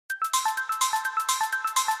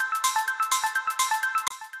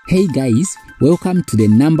Hey guys, welcome to the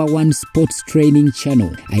 #1 sports training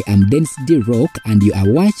channel. I am Density Rock and you are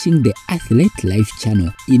watching the Athlete Life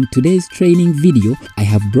channel. In today's training video, I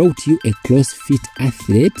have brought you a CrossFit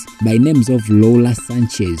athlete by names of Lola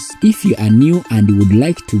Sanchez. If you are new and would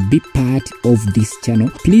like to be part of this channel,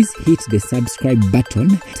 please hit the subscribe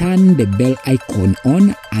button, turn the bell icon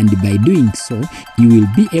on, and by doing so, you will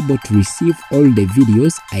be able to receive all the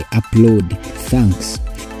videos I upload. Thanks.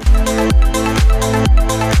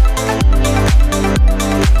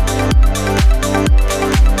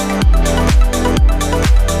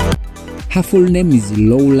 Her full name is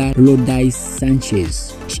Lola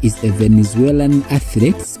Sanchez. She is a Venezuelan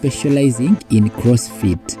athlete specializing in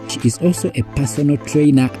CrossFit. She is also a personal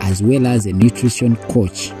trainer as well as a nutrition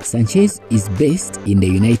coach. Sanchez is based in the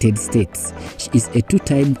United States. She is a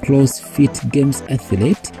two-time CrossFit Games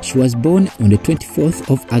athlete. She was born on the 24th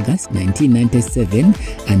of August 1997,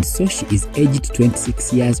 and so she is aged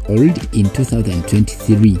 26 years old in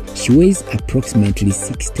 2023. She weighs approximately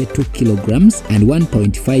 62 kilograms and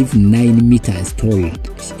 1.59 meters tall.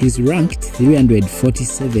 She is ranked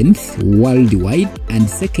 347th worldwide and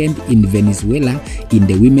second in Venezuela in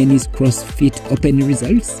the Women's CrossFit Open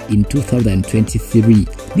results in 2023.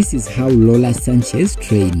 This is how Lola Sanchez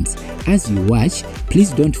trains. As you watch,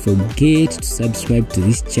 please don't forget to subscribe to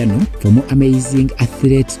this channel for more amazing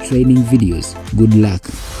athlete training videos. Good luck.